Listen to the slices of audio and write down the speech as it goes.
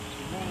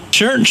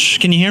Church,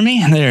 can you hear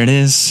me? There it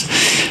is.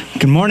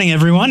 Good morning,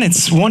 everyone.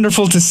 It's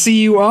wonderful to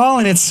see you all,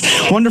 and it's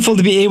wonderful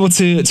to be able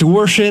to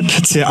worship,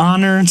 to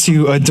honor,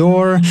 to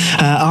adore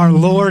our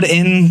Lord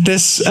in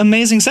this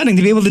amazing setting,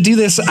 to be able to do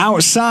this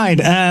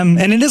outside. And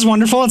it is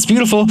wonderful. It's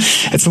beautiful.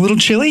 It's a little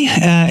chilly,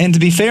 and to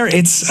be fair,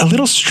 it's a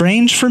little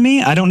strange for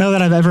me. I don't know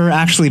that I've ever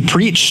actually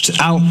preached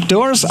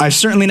outdoors. I've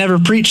certainly never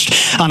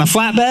preached on a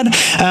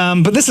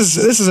flatbed, but this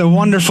is a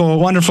wonderful,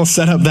 wonderful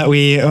setup that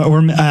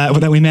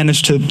we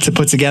managed to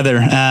put together,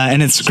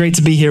 and it's great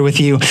to be here with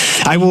you.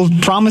 I will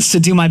promise to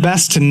do my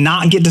best to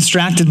not get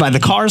distracted by the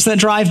cars that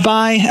drive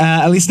by,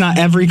 at least not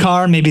every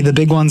car, maybe the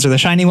big ones or the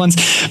shiny ones,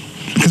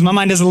 because my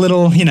mind is a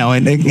little,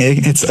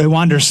 it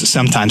wanders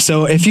sometimes.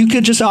 So if you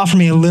could just offer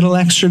me a little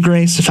extra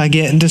grace if I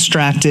get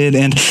distracted,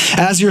 and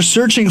as you're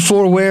searching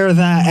for where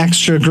that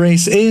extra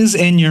grace is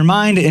in your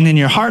mind and in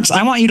your hearts,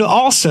 I want you to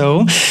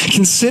also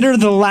consider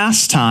the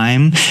last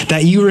time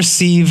that you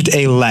received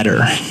a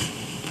letter.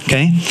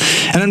 Okay?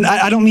 And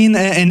I don't mean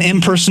an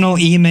impersonal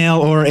email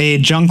or a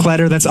junk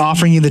letter that's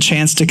offering you the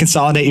chance to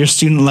consolidate your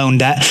student loan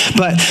debt,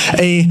 but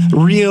a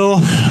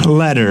real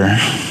letter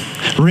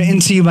written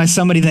to you by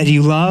somebody that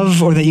you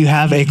love or that you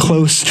have a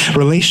close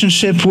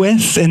relationship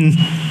with. And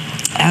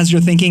as you're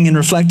thinking and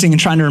reflecting and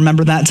trying to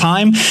remember that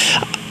time,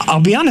 I'll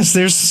be honest,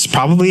 there's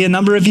probably a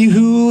number of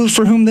you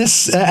for whom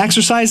this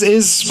exercise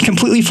is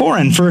completely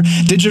foreign. For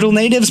digital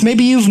natives,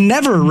 maybe you've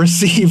never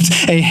received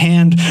a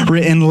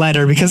handwritten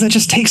letter because that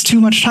just takes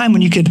too much time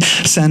when you could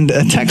send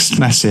a text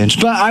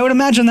message. But I would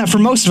imagine that for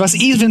most of us,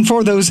 even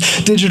for those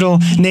digital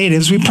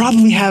natives, we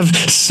probably have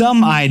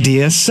some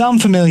idea, some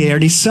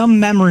familiarity, some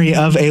memory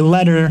of a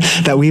letter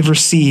that we've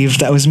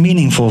received that was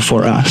meaningful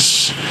for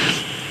us.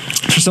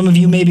 For some of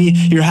you, maybe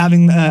you're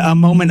having a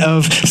moment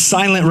of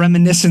silent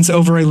reminiscence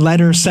over a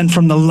letter sent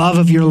from the love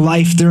of your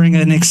life during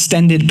an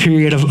extended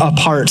period of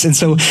apart. And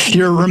so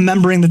you're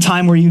remembering the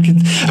time where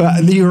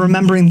you're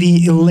remembering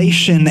the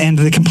elation and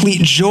the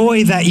complete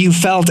joy that you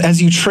felt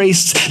as you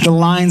traced the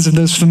lines of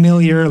those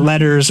familiar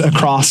letters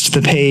across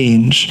the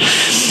page.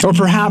 Or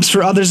perhaps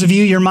for others of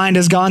you, your mind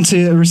has gone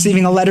to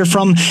receiving a letter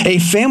from a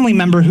family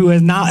member who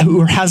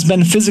has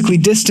been physically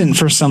distant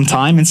for some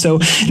time. And so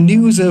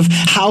news of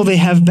how they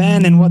have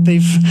been and what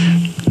they've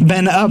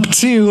been up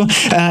to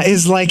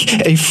is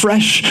like a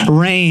fresh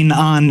rain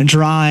on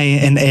dry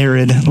and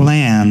arid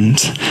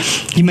land.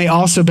 You may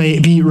also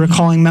be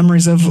recalling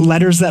memories of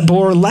letters that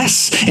bore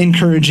less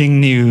encouraging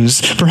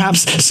news.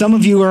 Perhaps some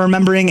of you are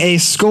remembering a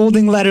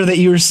scolding letter that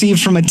you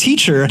received from a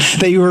teacher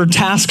that you were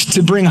tasked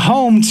to bring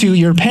home to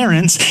your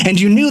parents,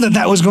 and you knew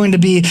that was going to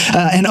be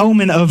an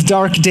omen of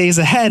dark days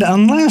ahead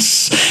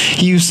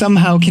unless you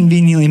somehow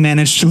conveniently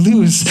managed to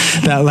lose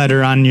that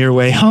letter on your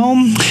way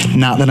home.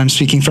 Not that I'm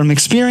speaking from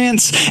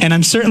experience, and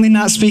I'm certainly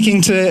not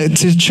speaking to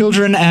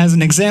children as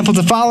an example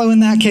to follow in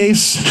that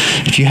case.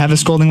 If you have a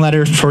scolding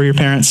letter for your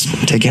parents,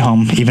 take it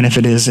home, even if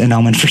it is an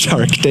omen for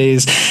dark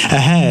days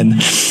ahead.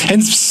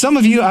 And some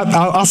of you,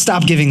 I'll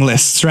stop giving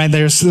lists, right?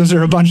 Those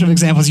are a bunch of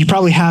examples. You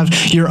probably have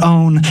your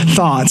own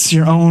thoughts,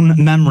 your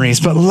own memories,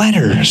 but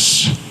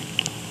letters,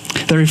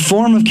 they're a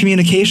form of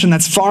communication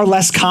that's far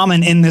less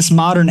common in this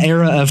modern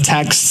era of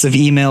texts, of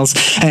emails,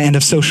 and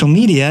of social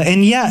media.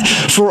 And yet,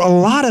 for a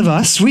lot of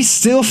us, we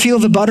still feel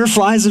the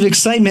butterflies of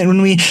excitement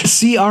when we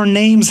see our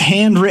names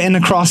handwritten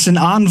across an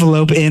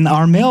envelope in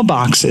our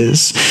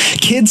mailboxes.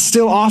 Kids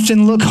still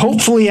often look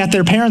hopefully at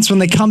their parents when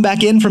they come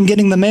back in from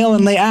getting the mail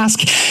and they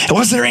ask,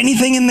 "Was there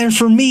anything in there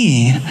for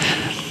me?"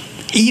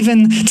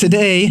 Even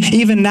today,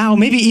 even now,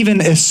 maybe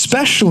even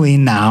especially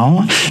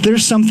now,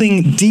 there's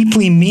something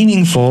deeply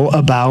meaningful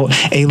about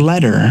a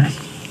letter.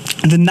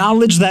 The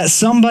knowledge that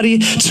somebody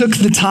took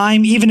the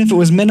time, even if it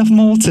was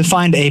minimal, to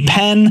find a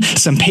pen,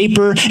 some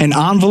paper, an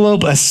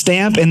envelope, a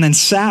stamp, and then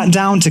sat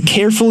down to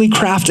carefully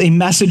craft a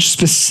message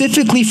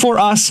specifically for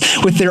us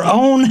with their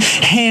own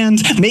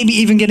hand, maybe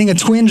even getting a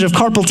twinge of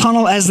carpal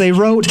tunnel as they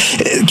wrote,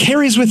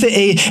 carries with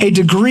it a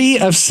degree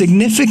of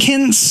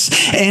significance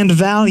and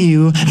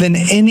value than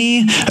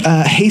any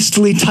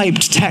hastily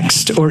typed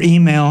text or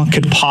email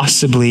could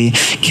possibly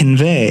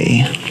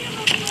convey.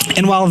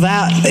 And while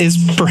that is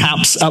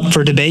perhaps up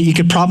for debate, you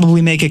could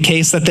probably make a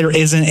case that there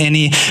isn't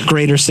any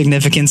greater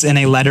significance in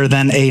a letter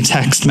than a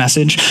text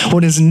message.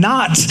 What is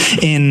not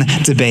in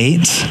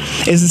debate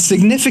is the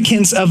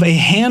significance of a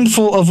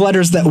handful of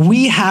letters that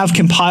we have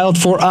compiled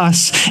for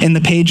us in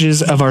the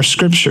pages of our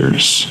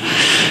scriptures.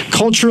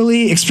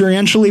 Culturally,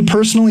 experientially,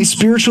 personally,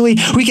 spiritually,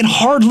 we can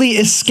hardly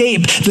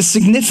escape the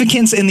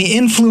significance and the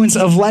influence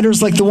of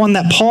letters like the one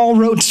that Paul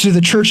wrote to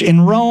the church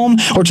in Rome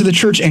or to the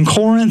church in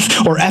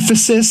Corinth or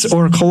Ephesus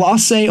or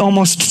Colossae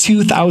almost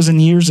 2,000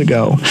 years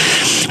ago.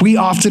 We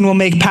often will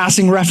make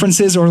passing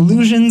references or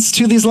allusions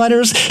to these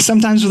letters,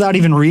 sometimes without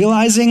even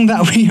realizing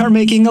that we are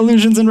making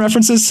allusions and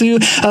references to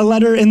a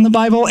letter in the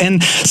Bible,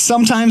 and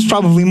sometimes,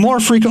 probably more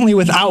frequently,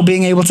 without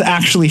being able to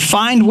actually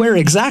find where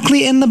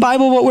exactly in the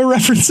Bible what we're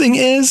referencing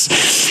is.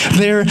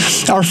 There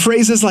are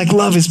phrases like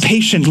love is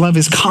patient, love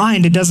is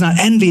kind, it does not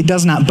envy, it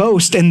does not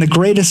boast, and the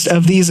greatest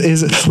of these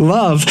is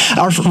love,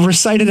 are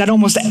recited at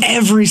almost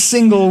every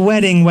single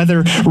wedding,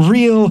 whether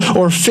real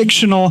or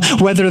fictional,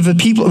 whether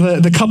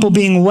the couple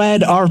being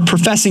wed are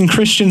professing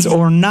Christians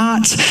or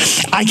not.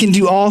 I can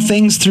do all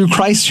things through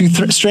Christ who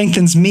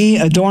strengthens me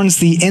adorns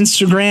the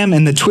Instagram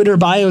and the Twitter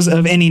bios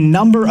of any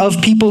number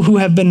of people who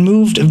have been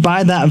moved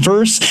by that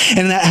verse,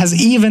 and that has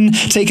even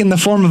taken the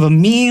form of a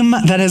meme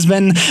that has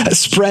been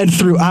spread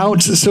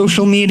throughout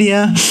social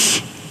media.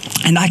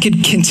 And I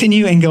could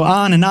continue and go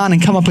on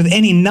and come up with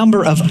any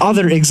number of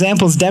other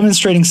examples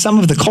demonstrating some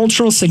of the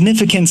cultural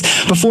significance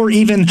before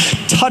even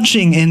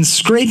touching and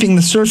scraping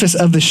the surface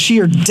of the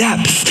sheer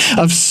depth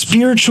of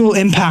spiritual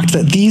impact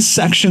that these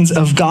sections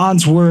of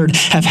God's word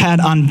have had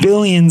on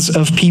billions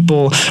of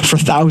people for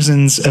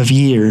thousands of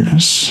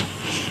years.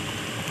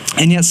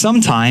 And yet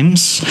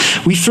sometimes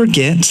we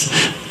forget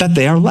that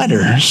they are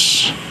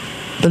letters.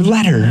 They're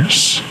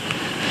letters.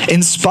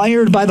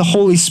 Inspired by the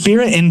Holy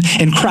Spirit and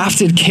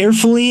crafted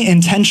carefully,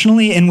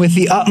 intentionally, and with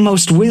the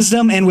utmost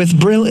wisdom and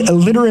with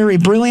literary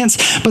brilliance,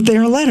 but they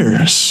are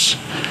letters.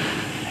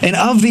 And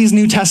of these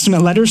New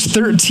Testament letters,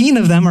 13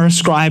 of them are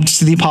ascribed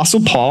to the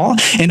Apostle Paul.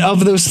 And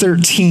of those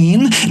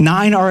 13,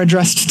 9 are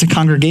addressed to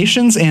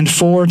congregations and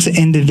 4 to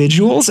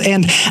individuals.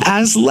 And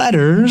as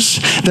letters,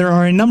 there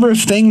are a number of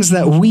things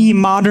that we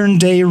modern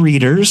day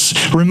readers,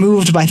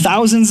 removed by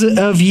thousands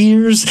of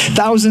years,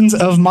 thousands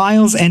of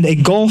miles, and a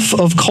gulf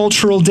of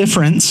cultural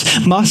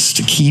difference,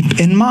 must keep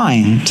in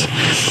mind.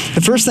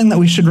 The first thing that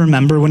we should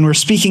remember when we're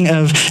speaking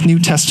of New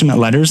Testament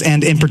letters,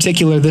 and in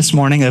particular this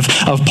morning of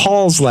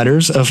Paul's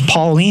letters, of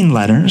Pauline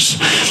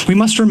letters, we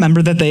must remember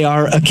that they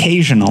are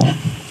occasional.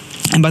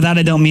 And by that,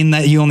 I don't mean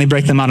that you only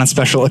break them out on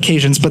special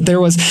occasions, but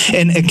there was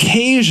an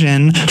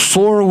occasion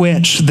for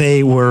which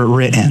they were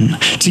written.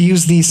 To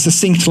use the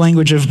succinct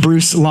language of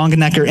Bruce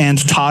Longenecker and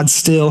Todd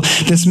Still,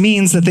 this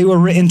means that they were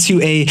written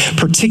to a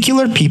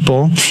particular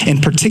people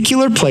in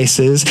particular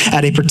places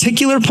at a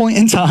particular point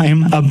in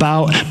time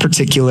about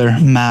particular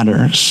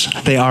matters.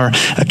 They are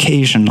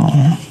occasional.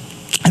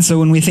 And so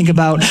when we think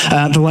about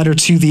the letter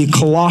to the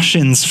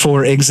Colossians,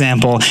 for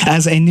example,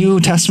 as a New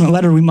Testament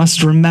letter, we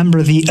must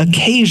remember the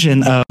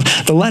occasion of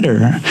the letter,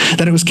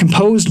 that it was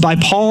composed by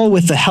Paul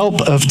with the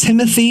help of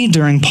Timothy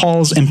during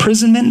Paul's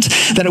imprisonment,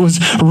 that it was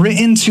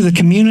written to the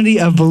community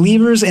of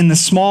believers in the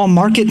small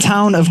market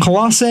town of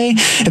Colossae,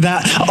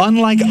 that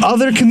unlike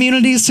other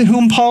communities to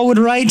whom Paul would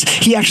write,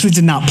 he actually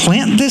did not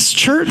plant this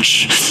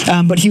church,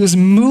 but he was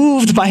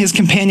moved by his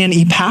companion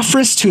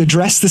Epaphras to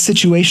address the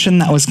situation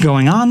that was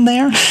going on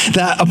there,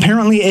 that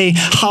apparently a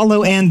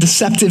hollow and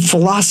deceptive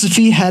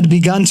philosophy had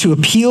begun to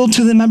appeal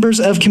to the members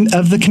of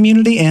the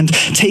community and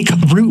take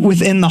root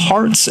within the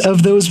hearts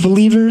of those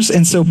believers.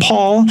 And so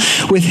Paul,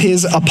 with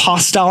his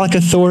apostolic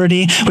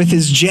authority, with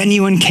his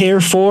genuine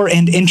care for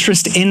and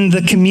interest in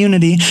the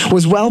community,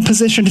 was well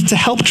positioned to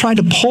help try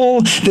to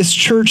pull this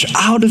church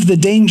out of the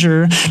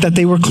danger that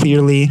they were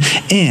clearly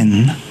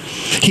in.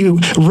 He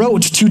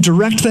wrote to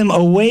direct them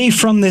away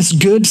from this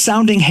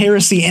good-sounding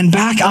heresy and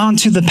back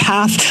onto the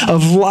path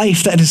of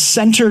life that is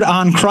centered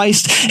on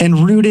Christ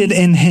and rooted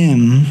in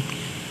him.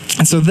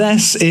 And so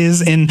this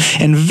is, in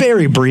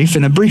a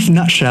brief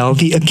nutshell,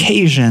 the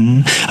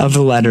occasion of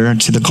the letter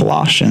to the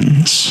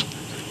Colossians.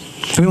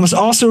 We must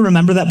also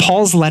remember that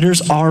Paul's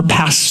letters are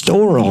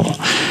pastoral,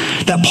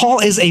 that Paul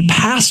is a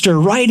pastor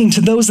writing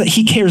to those that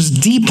he cares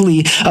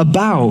deeply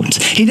about.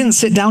 He didn't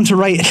sit down to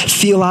write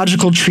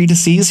theological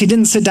treatises. He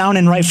didn't sit down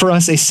and write for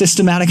us a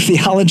systematic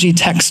theology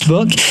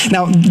textbook.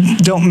 Now,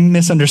 don't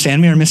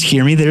misunderstand me or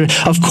mishear me.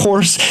 Of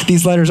course,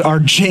 these letters are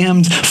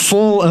jammed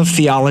full of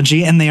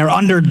theology, and they are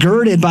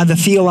undergirded by the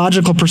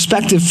theological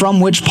perspective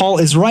from which Paul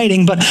is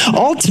writing. But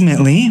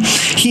ultimately,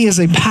 he is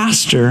a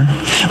pastor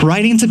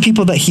writing to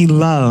people that he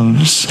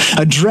loves,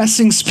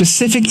 addressing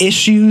specific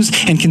issues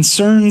and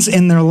concerns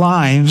in their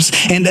lives.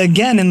 And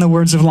again, in the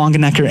words of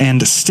Longenecker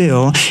and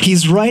Still,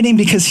 he's writing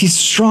because he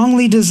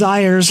strongly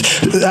desires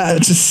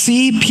to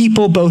see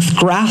people both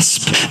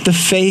grasp the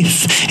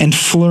faith and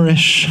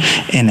flourish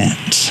in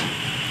it.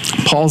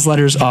 Paul's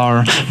letters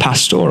are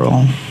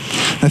pastoral.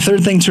 The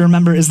third thing to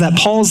remember is that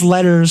Paul's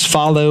letters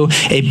follow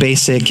a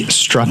basic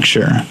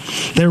structure.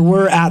 There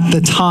were at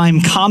the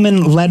time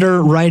common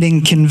letter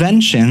writing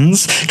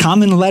conventions,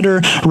 common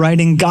letter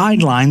writing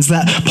guidelines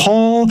that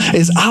Paul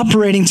is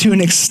operating to an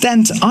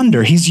extent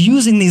under. He's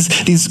using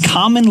these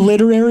common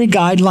literary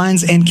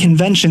guidelines and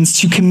conventions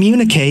to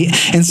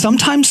communicate in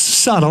sometimes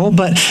subtle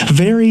but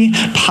very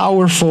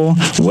powerful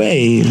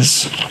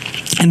ways.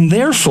 And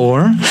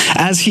therefore,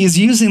 as he is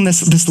using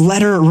this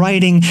letter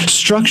writing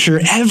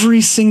structure,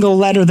 every single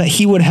letter that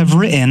he would have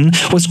written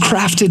was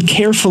crafted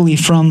carefully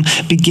from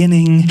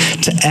beginning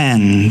to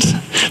end,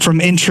 from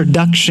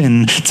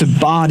introduction to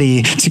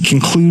body to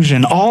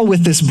conclusion, all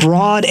with this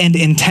broad and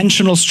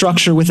intentional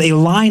structure with a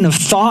line of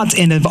thought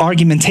and of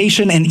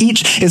argumentation, and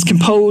each is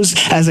composed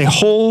as a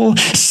whole,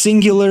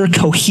 singular,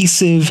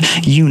 cohesive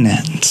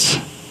unit.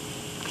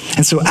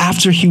 And so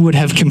after he would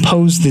have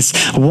composed this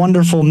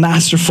wonderful,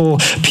 masterful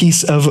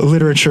piece of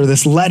literature,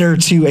 this letter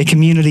to a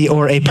community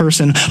or a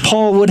person,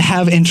 Paul would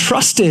have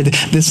entrusted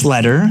this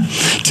letter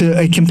to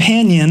a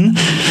companion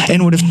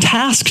and would have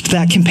tasked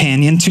that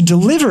companion to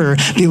deliver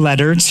the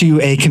letter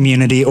to a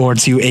community or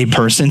to a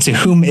person to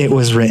whom it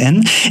was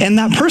written. And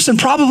that person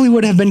probably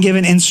would have been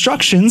given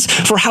instructions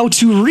for how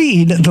to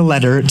read the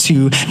letter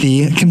to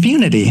the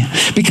community.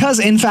 Because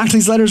in fact,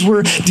 these letters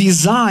were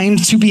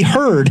designed to be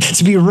heard,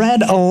 to be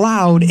read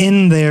aloud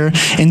in their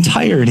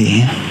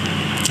entirety.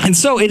 And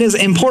so it is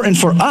important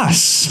for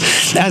us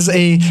as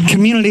a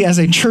community, as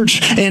a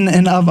church in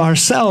and of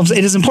ourselves,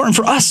 it is important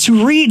for us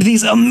to read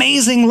these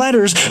amazing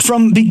letters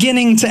from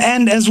beginning to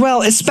end as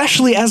well,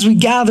 especially as we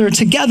gather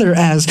together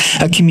as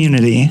a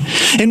community.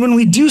 And when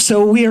we do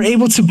so, we are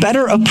able to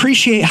better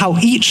appreciate how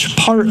each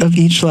part of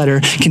each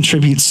letter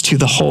contributes to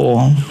the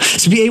whole.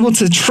 To be able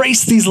to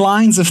trace these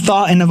lines of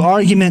thought and of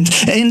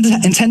argument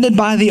intended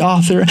by the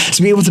author,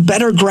 to be able to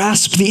better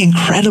grasp the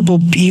incredible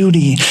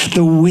beauty,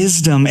 the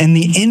wisdom, and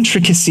the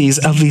intricacies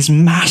of these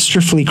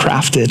masterfully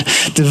crafted,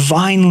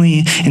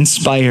 divinely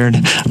inspired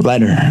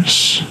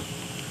letters.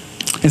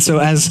 And so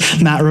as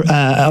Matt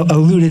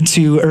alluded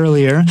to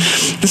earlier,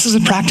 this is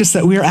a practice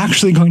that we are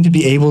actually going to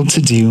be able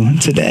to do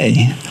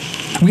today.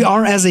 We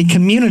are, as a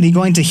community,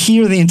 going to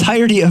hear the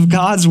entirety of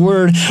God's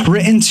word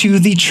written to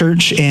the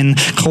church in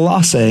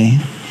Colossae.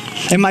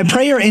 And my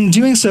prayer in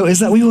doing so is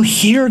that we will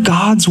hear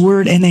God's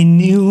word in a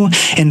new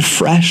and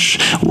fresh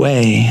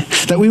way,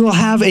 that we will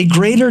have a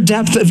greater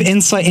depth of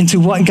insight into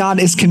what God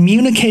is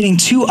communicating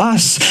to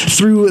us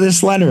through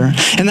this letter,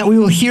 and that we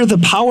will hear the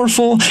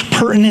powerful,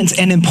 pertinent,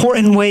 and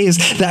important ways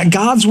that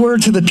God's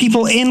word to the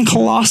people in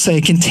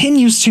Colossae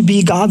continues to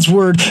be God's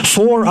word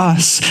for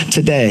us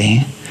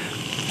today.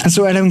 And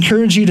so I'd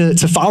encourage you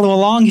to follow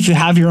along if you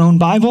have your own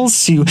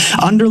Bibles, to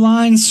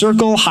underline,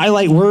 circle,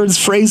 highlight words,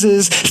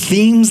 phrases,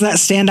 themes that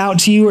stand out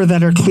to you or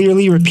that are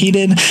clearly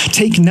repeated.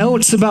 Take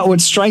notes about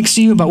what strikes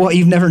you, about what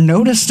you've never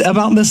noticed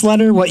about this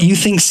letter, what you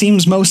think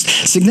seems most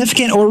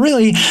significant, or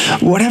really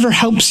whatever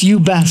helps you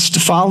best to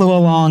follow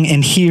along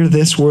and hear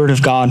this word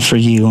of God for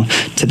you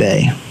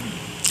today.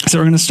 So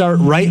we're going to start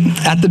right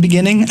at the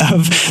beginning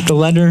of the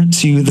letter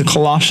to the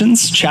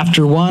Colossians,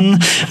 chapter 1,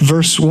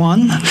 verse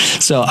 1.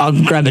 So I'll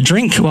grab a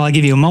drink while I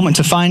give you a moment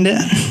to find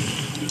it.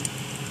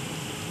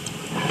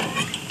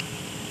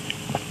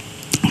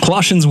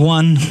 Colossians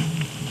 1,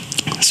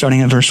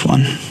 starting at verse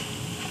 1.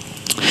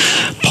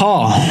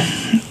 Paul,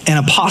 an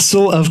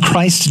apostle of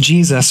Christ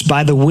Jesus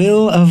by the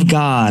will of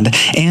God,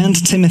 and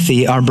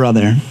Timothy, our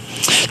brother,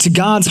 to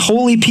God's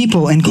holy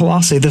people in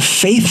Colossae, the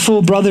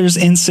faithful brothers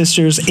and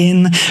sisters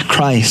in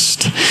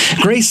Christ.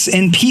 Grace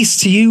and peace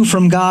to you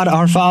from God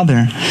our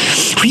Father.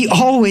 We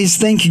always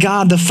thank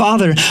God, the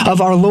Father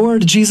of our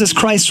Lord Jesus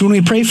Christ, when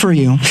we pray for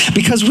you,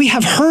 because we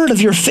have heard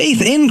of your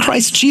faith in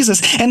Christ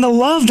Jesus and the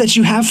love that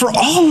you have for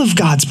all of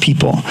God's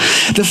people.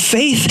 The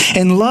faith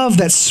and love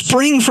that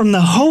spring from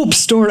the hope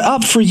stored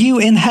up for you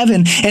in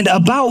heaven, and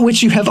about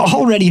which you have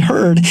already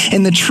heard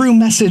in the true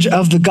message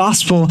of the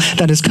gospel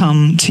that has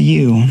come to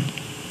you.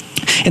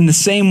 In the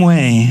same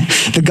way,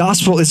 the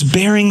gospel is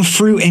bearing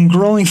fruit and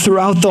growing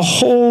throughout the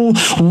whole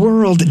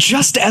world,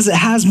 just as it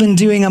has been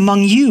doing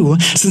among you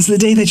since the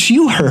day that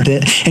you heard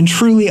it and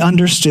truly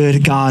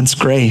understood God's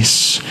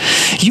grace.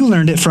 You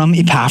learned it from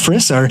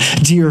Epaphras, our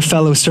dear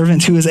fellow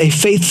servant, who is a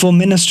faithful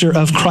minister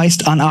of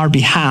Christ on our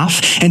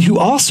behalf, and who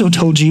also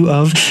told you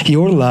of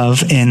your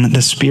love in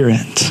the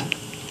Spirit.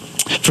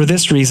 For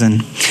this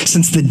reason,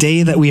 since the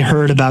day that we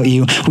heard about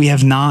you, we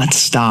have not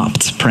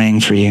stopped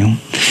praying for you.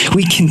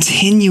 We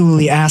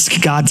continually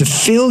ask God to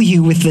fill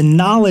you with the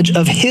knowledge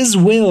of his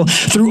will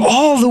through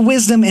all the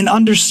wisdom and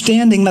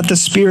understanding that the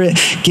Spirit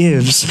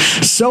gives,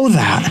 so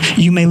that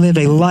you may live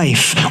a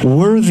life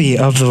worthy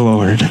of the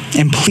Lord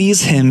and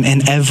please him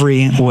in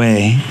every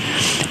way,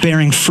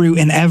 bearing fruit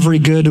in every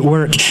good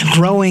work,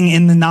 growing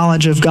in the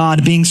knowledge of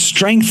God, being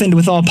strengthened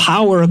with all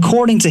power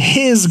according to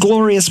his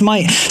glorious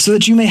might, so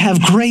that you may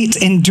have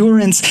great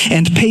endurance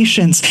and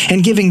patience,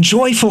 and giving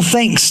joyful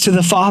thanks to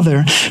the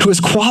Father who has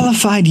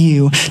qualified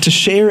you to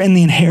share in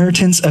the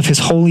inheritance of his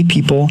holy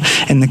people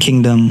in the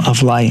kingdom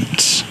of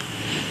light.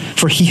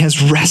 For he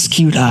has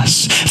rescued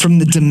us from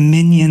the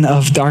dominion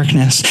of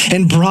darkness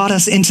and brought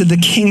us into the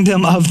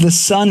kingdom of the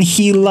Son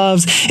he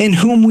loves, in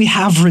whom we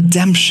have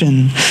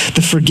redemption,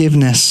 the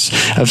forgiveness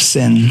of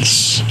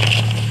sins.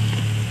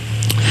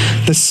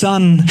 The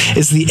Son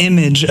is the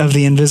image of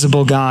the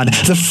invisible God,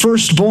 the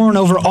firstborn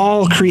over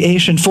all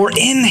creation. For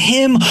in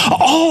him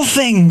all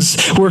things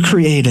were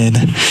created,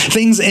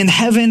 things in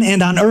heaven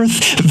and on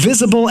earth,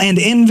 visible and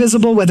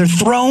invisible, whether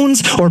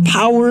thrones or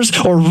powers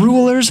or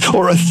rulers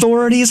or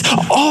authorities.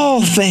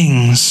 All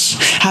things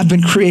have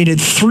been created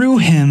through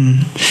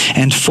him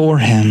and for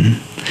him.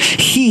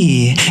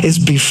 He is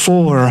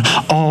before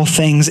all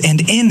things,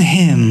 and in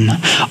him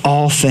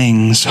all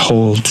things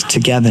hold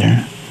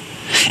together.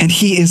 And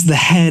he is the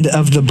head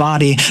of the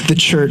body, the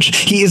church.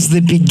 He is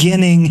the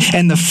beginning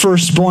and the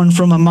firstborn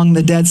from among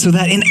the dead, so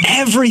that in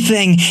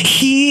everything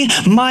he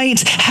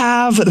might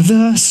have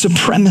the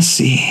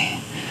supremacy.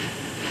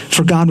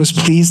 For God was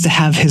pleased to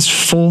have his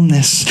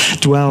fullness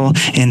dwell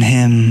in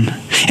him,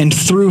 and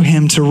through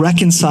him to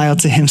reconcile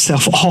to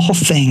himself all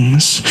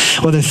things,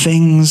 whether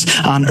things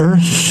on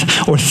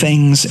earth or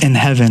things in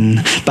heaven,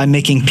 by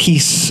making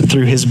peace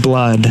through his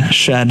blood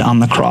shed on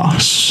the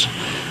cross.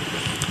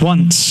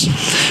 Once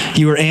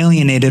you were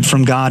alienated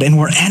from God and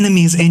were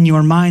enemies in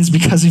your minds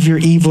because of your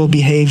evil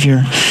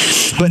behavior.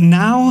 But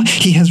now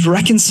he has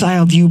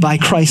reconciled you by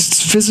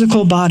Christ's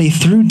physical body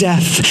through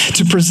death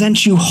to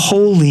present you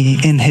holy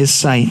in his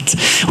sight,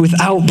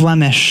 without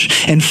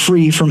blemish and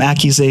free from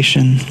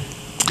accusation.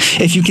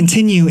 If you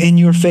continue in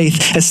your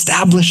faith,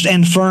 established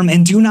and firm,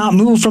 and do not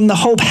move from the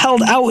hope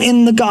held out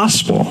in the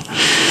gospel.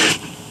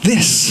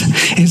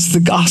 This is the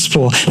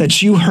gospel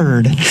that you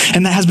heard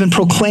and that has been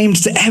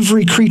proclaimed to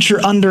every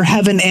creature under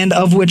heaven, and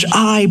of which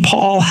I,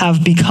 Paul,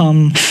 have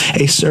become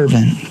a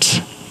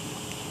servant.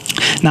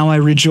 Now I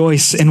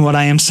rejoice in what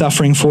I am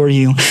suffering for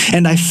you,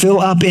 and I fill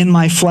up in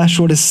my flesh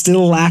what is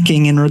still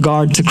lacking in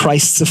regard to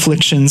Christ's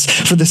afflictions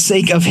for the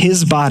sake of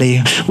his body,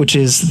 which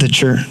is the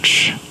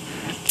church.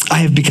 I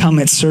have become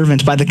its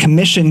servant by the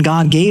commission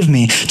God gave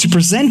me to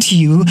present to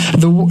you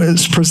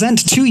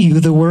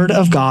the word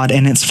of God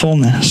in its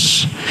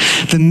fullness,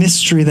 the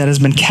mystery that has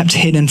been kept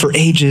hidden for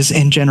ages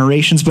and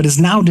generations, but is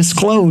now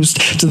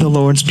disclosed to the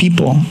Lord's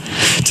people.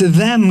 To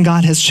them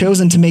God has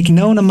chosen to make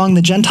known among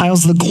the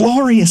Gentiles the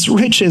glorious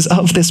riches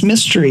of this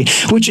mystery,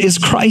 which is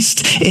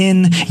Christ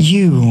in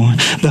you,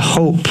 the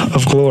hope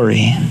of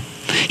glory.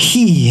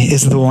 He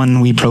is the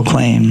one we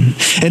proclaim,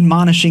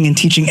 admonishing and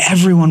teaching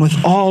everyone with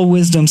all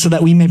wisdom, so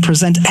that we may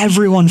present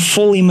everyone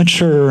fully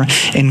mature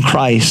in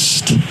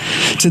Christ.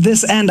 To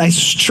this end, I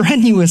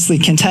strenuously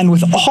contend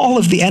with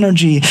all the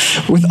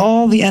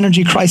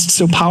energy Christ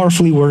so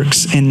powerfully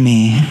works in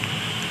me.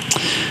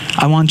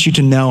 I want you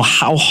to know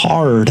how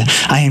hard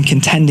I am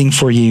contending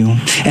for you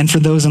and for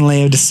those in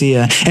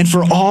Laodicea and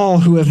for all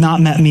who have not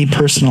met me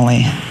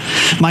personally.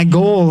 My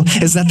goal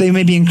is that they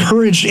may be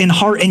encouraged in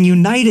heart and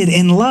united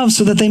in love,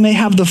 so that they may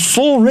have the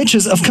full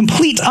riches of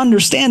complete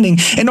understanding,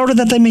 in order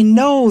that they may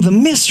know the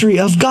mystery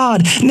of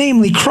God,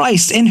 namely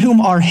Christ, in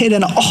whom are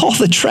hidden all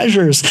the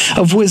treasures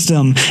of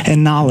wisdom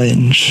and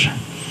knowledge.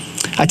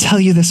 I tell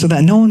you this so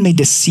that no one may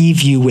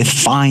deceive you with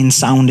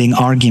fine-sounding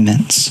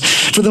arguments.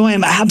 For though I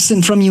am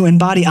absent from you in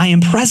body, I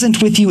am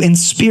present with you in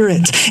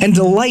spirit, and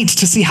delight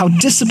to see how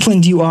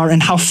disciplined you are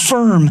and how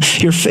firm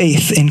your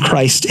faith in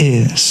Christ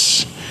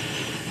is.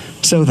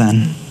 So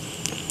then,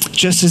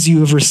 just as you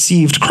have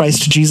received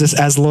Christ Jesus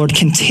as Lord,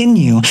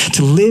 continue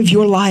to live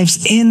your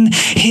lives in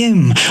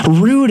him,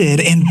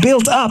 rooted and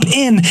built up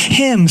in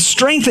him,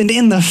 strengthened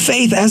in the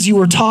faith as you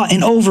were taught,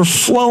 and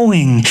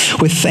overflowing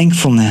with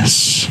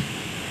thankfulness.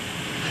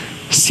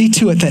 See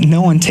to it that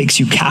no one takes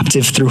you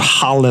captive through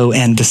hollow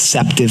and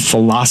deceptive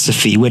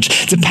philosophy,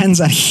 which depends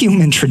on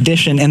human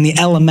tradition and the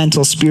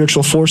elemental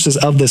spiritual forces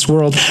of this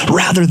world,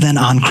 rather than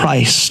on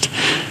Christ.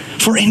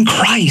 For in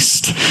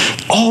Christ,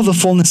 all the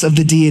fullness of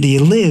the deity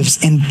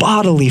lives in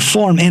bodily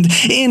form, and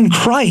in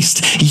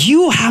Christ,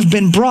 you have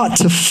been brought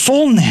to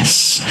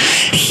fullness.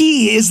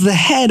 He is the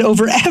head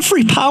over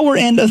every power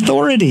and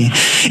authority.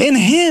 In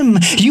him,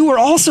 you were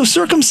also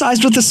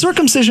circumcised with the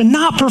circumcision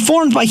not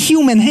performed by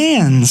human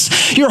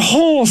hands. Your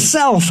whole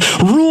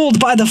self, ruled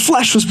by the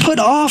flesh, was put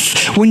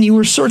off when you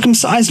were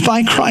circumcised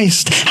by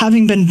Christ,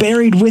 having been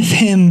buried with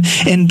him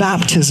in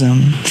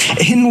baptism,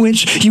 in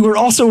which you were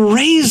also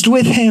raised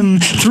with him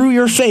through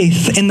your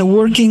faith in the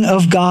working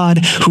of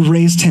God who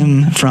raised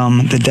him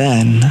from the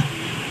dead.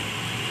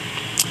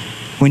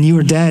 When you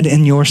were dead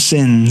in your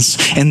sins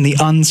and the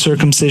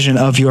uncircumcision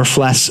of your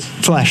flesh,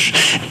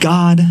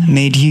 God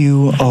made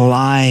you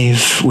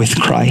alive with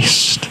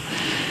Christ.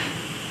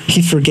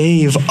 He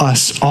forgave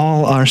us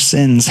all our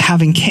sins,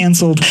 having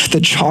canceled the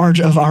charge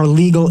of our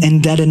legal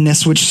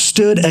indebtedness, which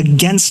stood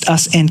against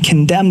us and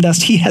condemned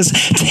us. He has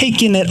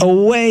taken it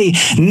away,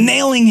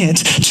 nailing it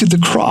to the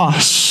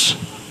cross.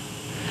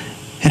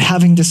 And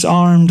having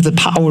disarmed the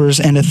powers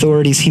and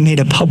authorities, he made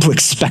a public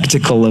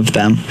spectacle of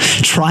them,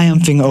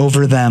 triumphing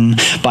over them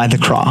by the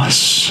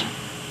cross.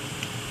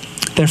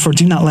 Therefore,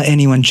 do not let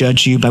anyone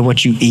judge you by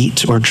what you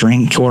eat or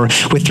drink, or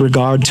with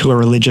regard to a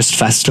religious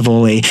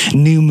festival, a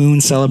new moon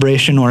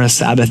celebration, or a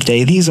Sabbath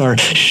day. These are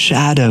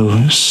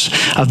shadows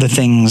of the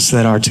things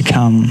that are to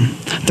come.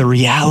 The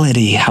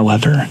reality,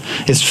 however,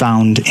 is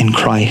found in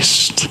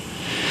Christ.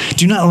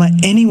 Do not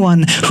let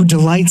anyone who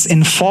delights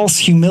in false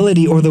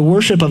humility or the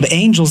worship of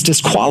angels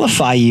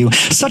disqualify you.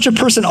 Such a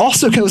person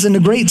also goes into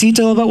great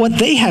detail about what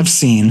they have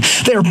seen.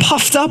 They are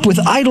puffed up with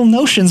idle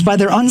notions by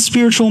their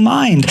unspiritual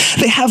mind.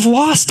 They have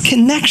lost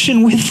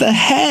connection with the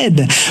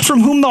head,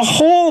 from whom the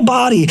whole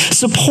body,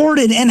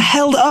 supported and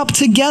held up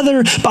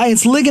together by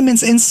its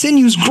ligaments and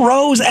sinews,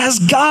 grows as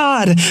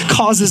God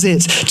causes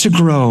it to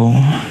grow.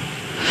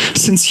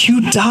 since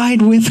you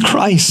died with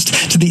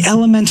Christ to the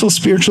elemental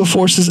spiritual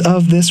forces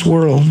of this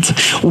world,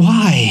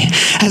 why,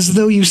 as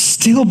though you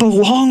still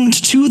belonged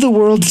to the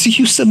world, do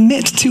you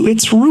submit to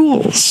its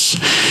rules?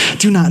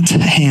 Do not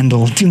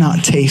handle, do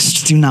not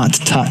taste, do not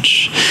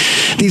touch.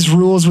 These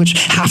rules, which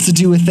have to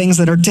do with things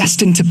that are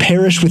destined to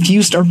perish with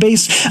use, are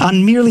based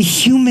on merely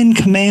human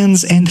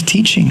commands and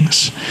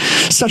teachings.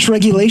 Such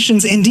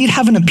regulations indeed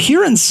have an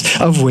appearance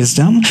of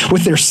wisdom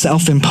with their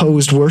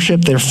self-imposed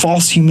worship, their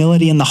false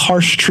humility, and the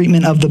harsh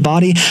treatment of the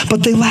body,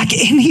 but they lack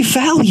any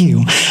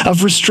value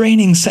of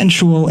restraining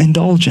sensual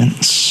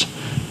indulgence.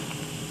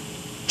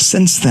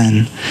 Since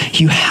then,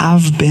 you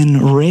have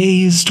been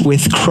raised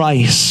with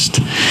Christ.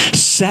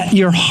 Set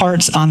your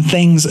hearts on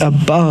things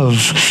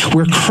above,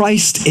 where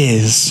Christ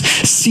is,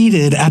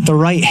 seated at the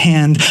right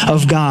hand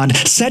of God.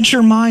 Set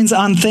your minds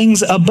on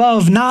things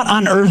above, not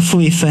on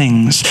earthly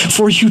things,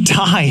 for you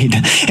died,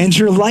 and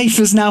your life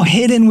is now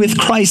hidden with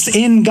Christ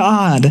in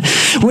God.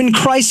 When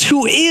Christ,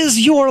 who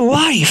is your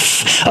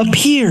life,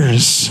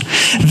 appears,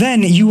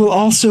 then you will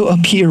also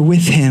appear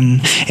with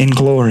him in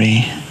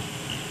glory.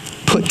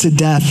 Put to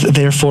death,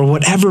 therefore,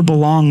 whatever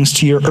belongs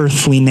to your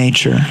earthly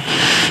nature: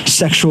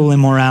 sexual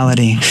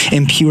immorality,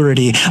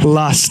 impurity,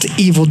 lust,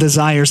 evil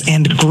desires,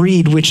 and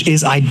greed, which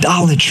is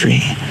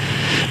idolatry.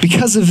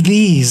 Because of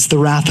these, the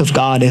wrath of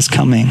God is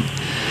coming.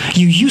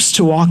 You used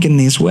to walk in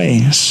these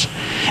ways,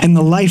 in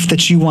the life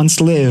that you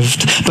once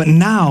lived, but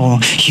now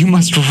you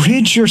must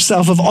rid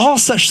yourself of all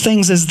such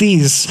things as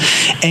these: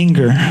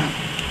 anger,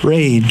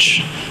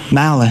 rage,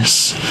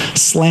 malice,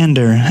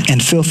 slander,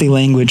 and filthy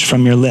language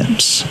from your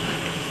lips.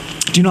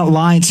 Do not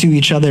lie to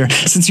each other,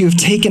 since you have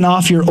taken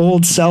off your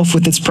old self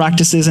with its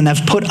practices and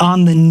have put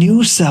on the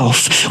new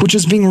self, which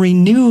is being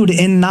renewed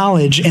in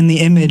knowledge in the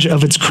image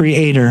of its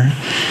creator.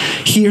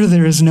 Here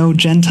there is no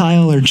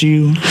Gentile or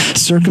Jew,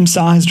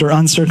 circumcised or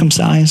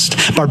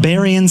uncircumcised,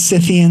 barbarian,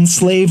 Scythian,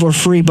 slave or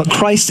free, but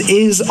Christ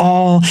is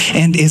all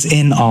and is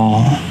in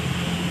all.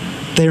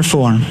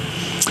 Therefore,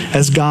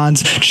 as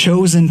God's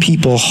chosen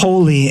people,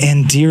 holy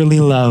and dearly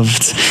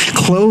loved,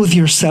 clothe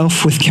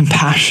yourself with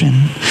compassion,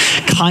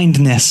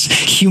 kindness,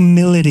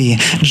 humility,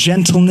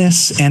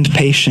 gentleness, and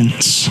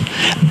patience.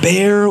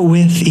 Bear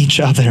with each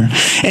other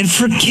and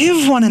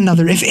forgive one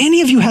another. If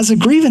any of you has a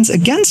grievance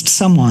against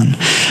someone,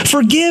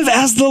 forgive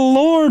as the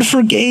Lord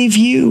forgave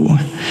you.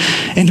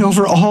 And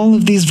over all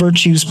of these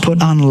virtues,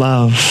 put on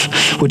love,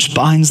 which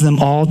binds them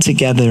all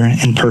together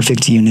in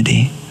perfect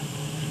unity.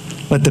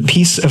 Let the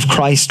peace of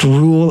Christ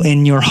rule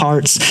in your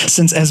hearts,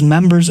 since as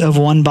members of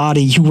one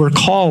body you were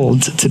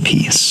called to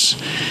peace.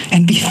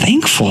 And be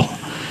thankful.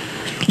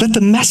 Let the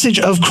message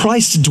of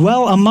Christ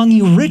dwell among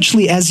you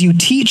richly as you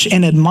teach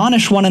and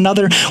admonish one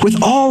another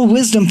with all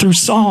wisdom through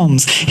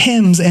psalms,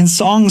 hymns, and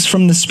songs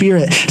from the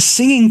Spirit,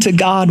 singing to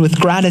God with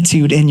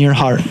gratitude in your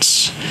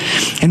hearts.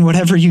 And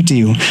whatever you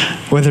do,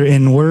 whether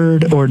in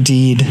word or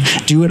deed,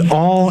 do it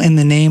all in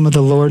the name of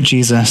the Lord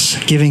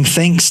Jesus, giving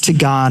thanks to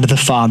God the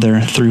Father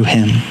through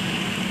him.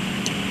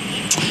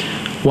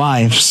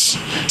 Wives,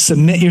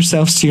 submit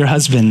yourselves to your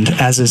husband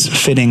as is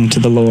fitting to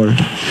the Lord.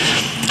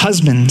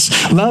 Husbands,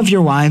 love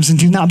your wives and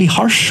do not be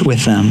harsh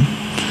with them.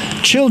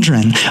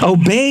 Children,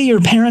 obey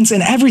your parents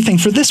in everything,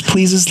 for this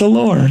pleases the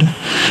Lord.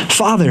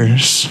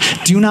 Fathers,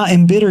 do not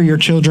embitter your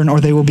children, or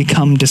they will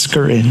become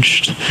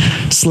discouraged.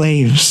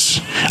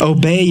 Slaves,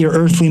 obey your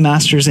earthly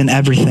masters in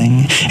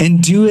everything,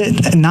 and do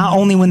it not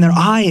only when their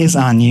eye is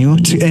on you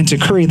and to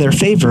curry their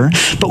favor,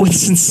 but with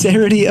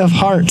sincerity of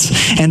heart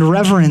and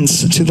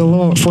reverence to the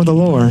Lord, for the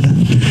Lord.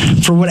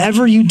 For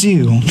whatever you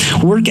do,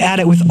 work at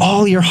it with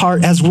all your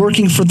heart, as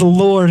working for the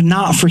Lord,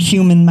 not for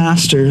human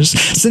masters,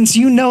 since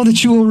you know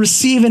that you will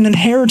receive an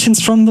inheritance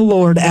from the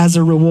Lord as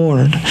a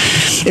reward.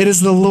 It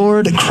is the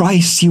Lord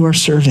Christ you are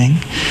serving.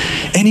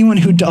 Anyone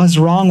who does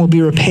wrong will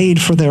be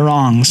repaid for their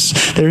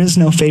wrongs. There is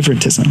no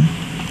favoritism.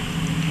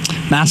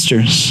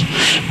 Masters,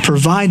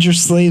 provide your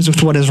slaves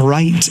with what is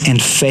right and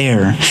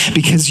fair,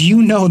 because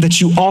you know that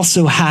you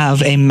also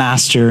have a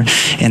master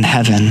in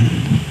heaven.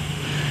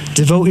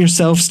 Devote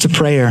yourselves to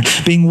prayer,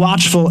 being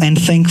watchful and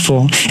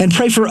thankful, and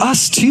pray for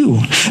us too,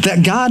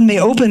 that God may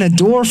open a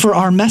door for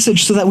our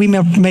message so that we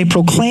may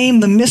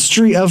proclaim the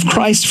mystery of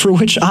Christ, for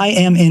which I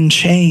am in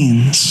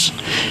chains.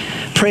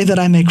 Pray that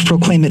I may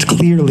proclaim it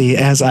clearly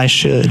as I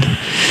should.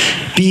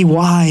 Be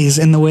wise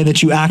in the way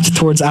that you act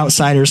towards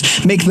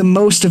outsiders. Make the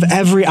most of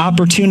every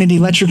opportunity.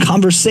 Let your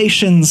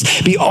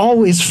conversations be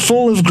always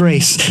full of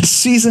grace,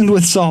 seasoned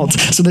with salt,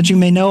 so that you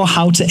may know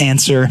how to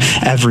answer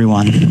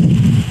everyone.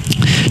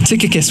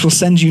 Tychicus will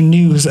send you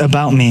news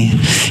about me.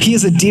 He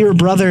is a dear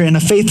brother and a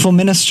faithful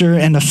minister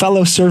and a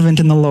fellow servant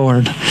in the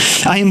Lord.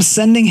 I am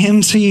sending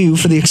him to you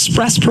for the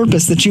express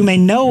purpose that you may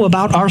know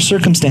about our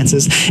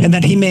circumstances and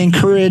that he may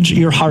encourage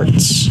your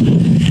hearts.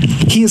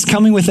 He is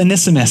coming with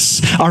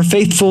Onesimus, our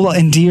faithful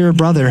and dear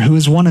brother, who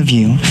is one of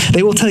you.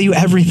 They will tell you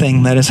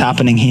everything that is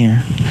happening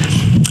here.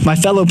 My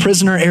fellow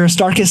prisoner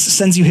Aristarchus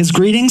sends you his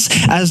greetings,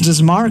 as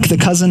does Mark, the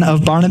cousin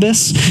of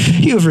Barnabas.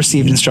 You have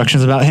received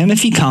instructions about him.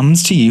 If he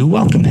comes to you,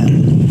 welcome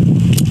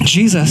him.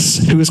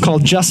 Jesus, who is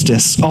called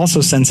Justus,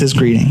 also sends his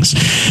greetings.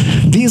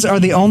 These are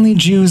the only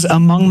Jews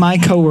among my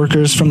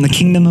co-workers from the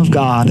kingdom of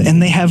God,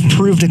 and they have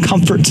proved a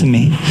comfort to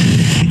me.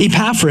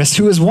 Epaphras,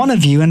 who is one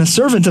of you and a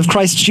servant of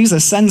Christ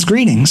Jesus, sends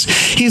greetings.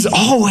 He is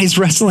always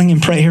wrestling in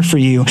prayer for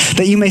you,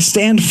 that you may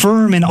stand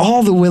firm in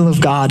all the will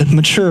of God,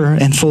 mature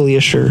and fully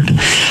assured.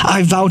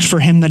 I vouch for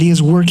him that he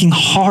is working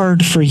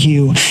hard for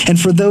you and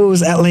for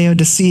those at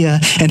Laodicea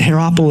and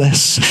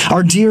Hierapolis.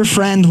 Our dear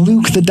friend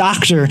Luke the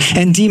doctor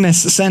and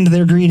Demas send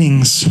their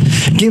greetings.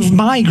 Give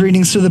my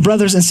greetings to the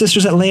brothers and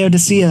sisters at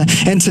Laodicea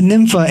and to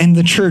Nympha and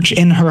the church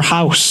in her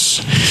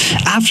house.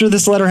 After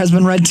this letter has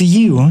been read to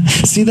you,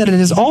 see that it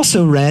is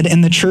also read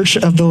in the church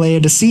of the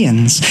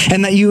Laodiceans,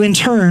 and that you in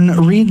turn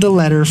read the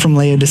letter from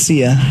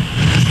Laodicea.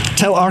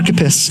 Tell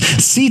Archippus,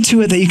 see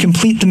to it that you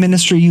complete the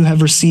ministry you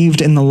have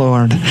received in the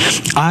Lord.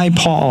 I,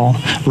 Paul,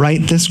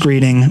 write this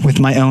greeting with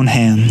my own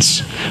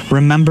hands.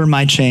 Remember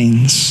my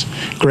chains.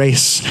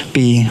 Grace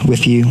be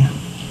with you.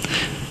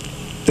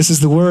 This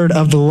is the word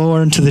of the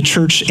Lord to the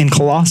church in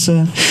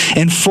Colossae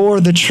and for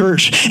the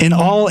church in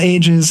all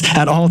ages,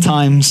 at all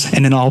times,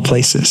 and in all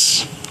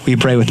places. Will you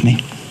pray with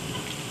me?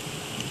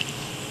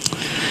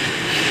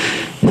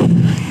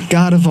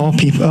 God of all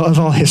people, of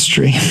all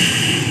history,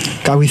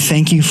 God, we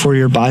thank you for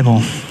your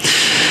Bible.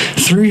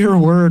 Through your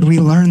word, we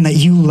learn that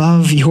you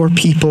love your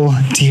people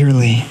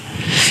dearly,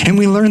 and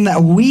we learn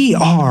that we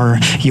are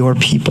your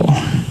people.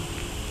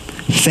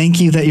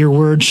 Thank you that your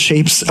word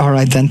shapes our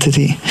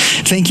identity.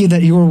 Thank you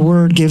that your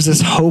word gives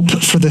us hope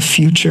for the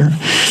future.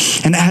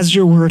 And as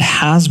your word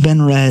has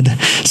been read,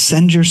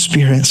 send your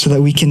spirit so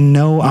that we can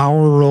know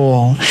our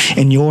role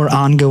in your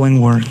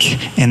ongoing work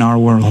in our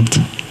world.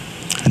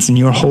 It's in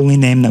your holy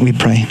name that we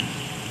pray.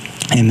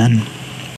 Amen.